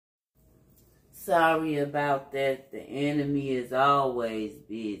Sorry about that. The enemy is always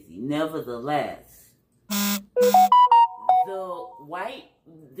busy. Nevertheless,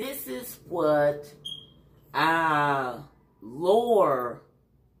 this is what our lower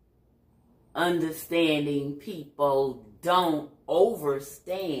understanding people don't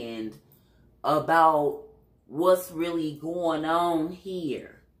understand about what's really going on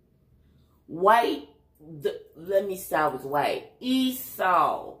here. Let me start with white.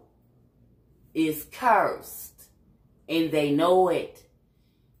 Esau is cursed, and they know it.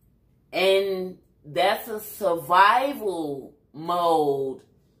 And that's a survival mode.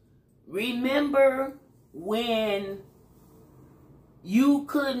 Remember when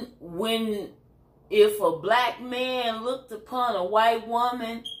if a black man looked upon a white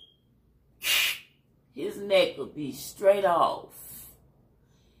woman, his neck would be straight off.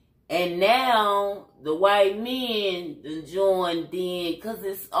 And now the white men done joined in because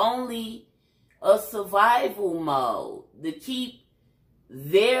it's only a survival mode to keep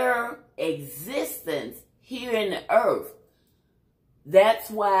their existence here in the earth. That's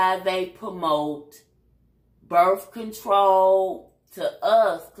why they promote birth control to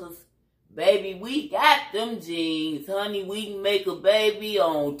us, because, baby, we got them genes. Honey, we can make a baby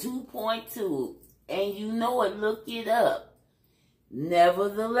on 2.2. And you know it, look it up.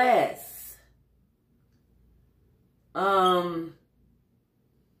 Nevertheless,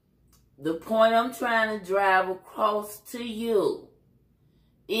 the point I'm trying to drive across to you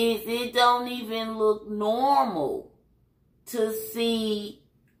is it don't even look normal to see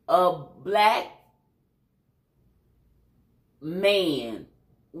a black man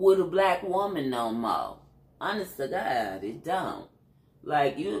with a black woman no more. Honest to God, it don't.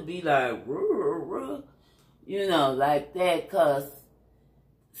 Like, you'll be like, you know, like that, because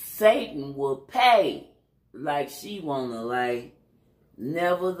Satan will pay like she wanna, like.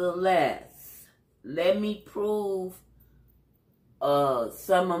 Nevertheless, let me prove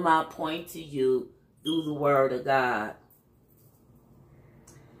some of my point to you through the word of God.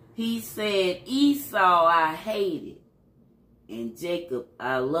 He said, Esau I hated, and Jacob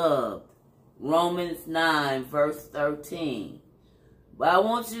I loved. Romans 9, verse 13. But I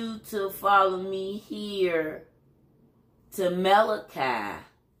want you to follow me here to Malachi,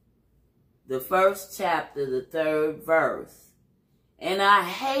 the 1st chapter, the 3rd verse. And I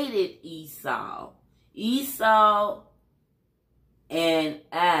hated Esau. Esau and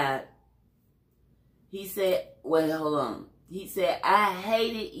he said, wait, hold on. He said, I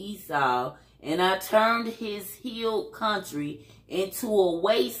hated Esau, and I turned his hill country into a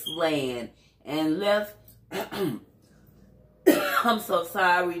wasteland and left, I'm so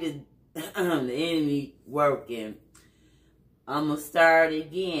sorry, the enemy working. I'm going to start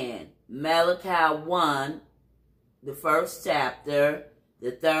again. Malachi 1, the 1st chapter,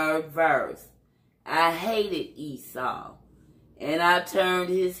 the 3rd verse. I hated Esau, and I turned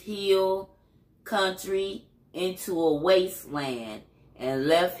his hill country into a wasteland and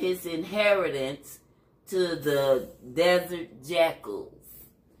left his inheritance to the desert jackals.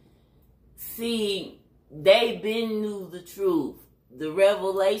 See, they been knew the truth. The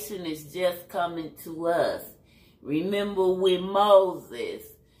revelation is just coming to us. Remember with Moses,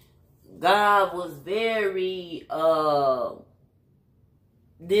 God was very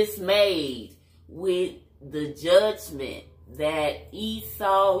dismayed with the judgment that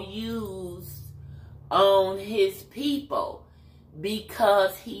Esau used on his people,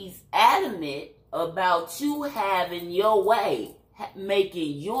 because he's adamant about you having your way,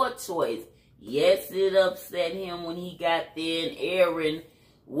 making your choice. Yes, it upset him when he got there and Aaron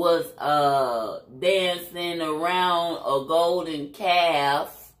was dancing around a golden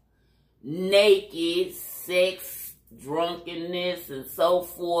calf, naked, sex, drunkenness, and so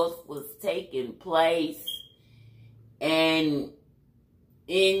forth was taking place. And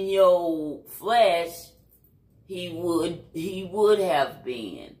in your flesh, he would have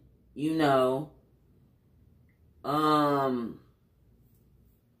been, you know.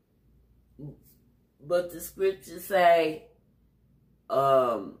 But the scriptures say,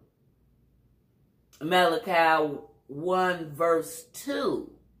 Malachi 1 verse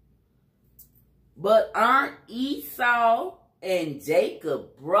 2, but aren't Esau and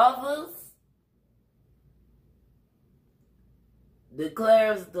Jacob brothers?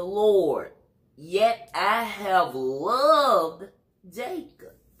 Declares the Lord, yet I have loved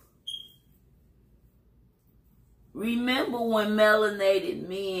Jacob. Remember when melanated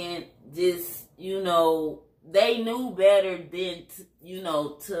men just, you know, they knew better than,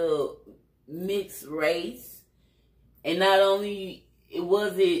 to mix race. And not only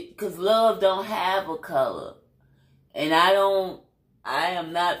was it, because love don't have a color. And I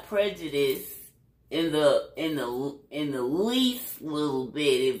am not prejudiced in the least little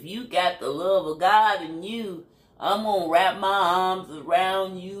bit. If you got the love of God in you, I'm gonna wrap my arms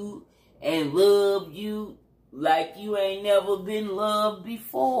around you and love you like you ain't never been loved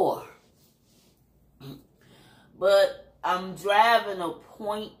before. But I'm driving a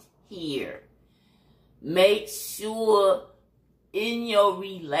point here. Make sure in your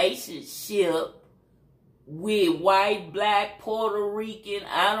relationship with white, black, Puerto Rican,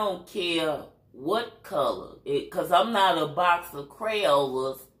 I don't care what color, because I'm not a box of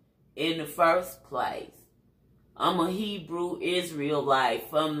Crayolas in the first place. I'm a Hebrew Israelite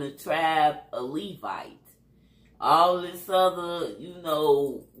from the tribe of Levites. All this other,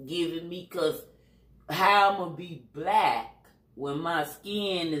 giving me, because how I'm going to be black when my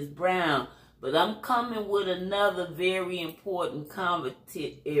skin is brown. But I'm coming with another very important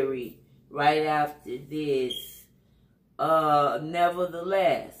commentary right after this.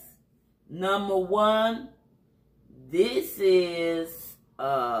 Nevertheless, number one, this is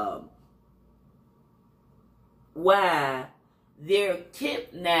why they're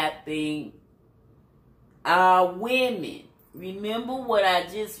kidnapping our women. Remember what I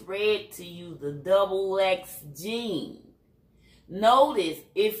just read to you, the double X gene. Notice,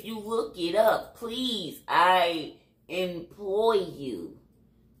 if you look it up, please, I implore you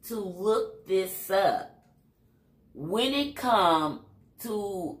to look this up. When it comes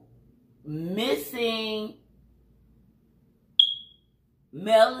to missing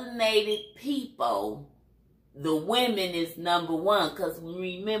melanated people, the women is number one, because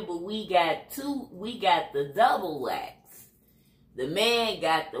remember we got the double X. The man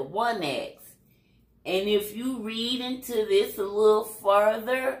got the 1X. And if you read into this a little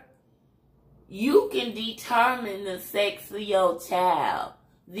further, you can determine the sex of your child.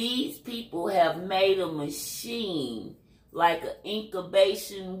 These people have made a machine, like an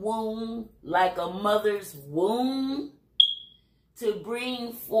incubation womb, like a mother's womb, to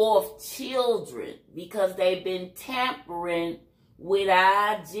bring forth children, because they've been tampering with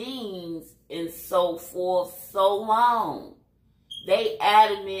our genes and so forth so long. They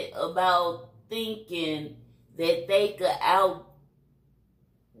adamant about thinking that they could outdo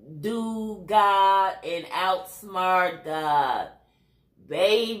God and outsmart God.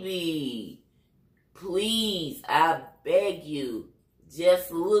 Baby, please, I beg you, just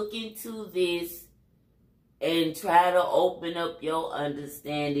look into this and try to open up your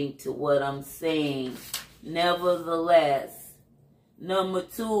understanding to what I'm saying. Nevertheless, number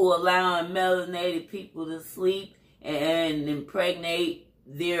two, allowing melanated people to sleep and impregnate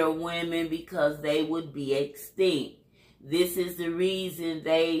their women because they would be extinct. This is the reason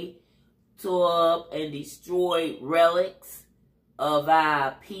they tore up and destroyed relics of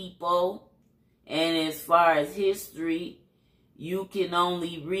our people. And as far as history, you can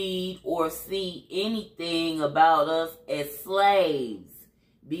only read or see anything about us as slaves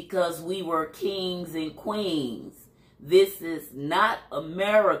because we were kings and queens. This is not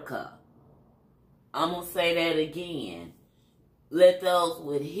America. I'm going to say that again. Let those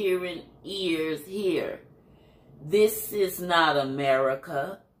with hearing ears hear. This is not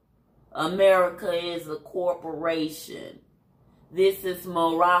America. America is a corporation. This is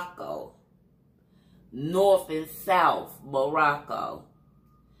Morocco. North and South Morocco.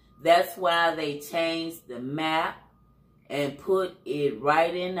 That's why they changed the map and put it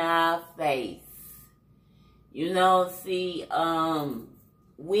right in our face. See,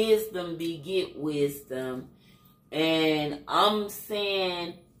 wisdom beget wisdom. And I'm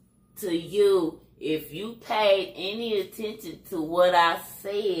saying to you, if you paid any attention to what I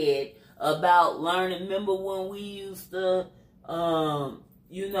said about learning, remember when we used to,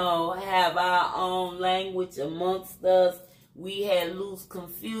 have our own language amongst us, we had loose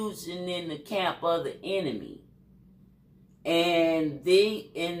confusion in the camp of the enemy. And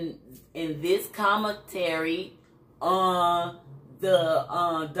in this commentary on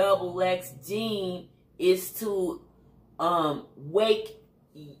the double X gene is to wake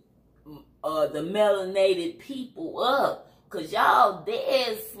the melanated people up, because y'all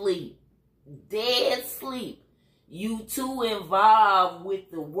dead sleep. You too involved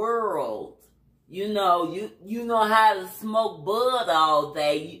with the world. You know how to smoke bud all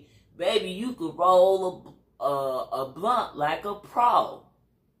day. Baby, you could roll a blunt like a pro.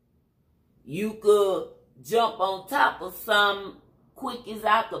 You could jump on top of something quick as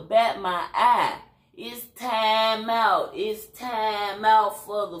I could bat my eye. It's time out. It's time out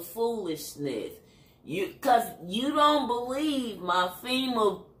for the foolishness. Because you don't believe my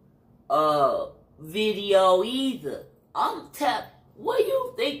FEMA video either. Where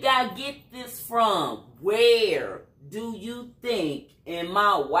you think I get this from? Where? do you think in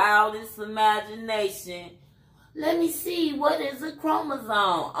my wildest imagination? Let me see, what is a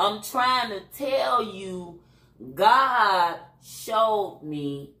chromosome? I'm trying to tell you, God showed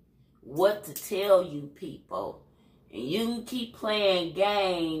me what to tell you people. And you can keep playing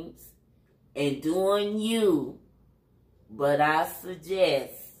games and doing you, but I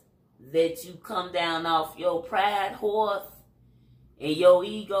suggest that you come down off your pride horse and your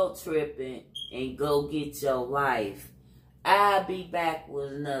ego tripping and go get your life. I'll be back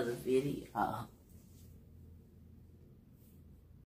with another video.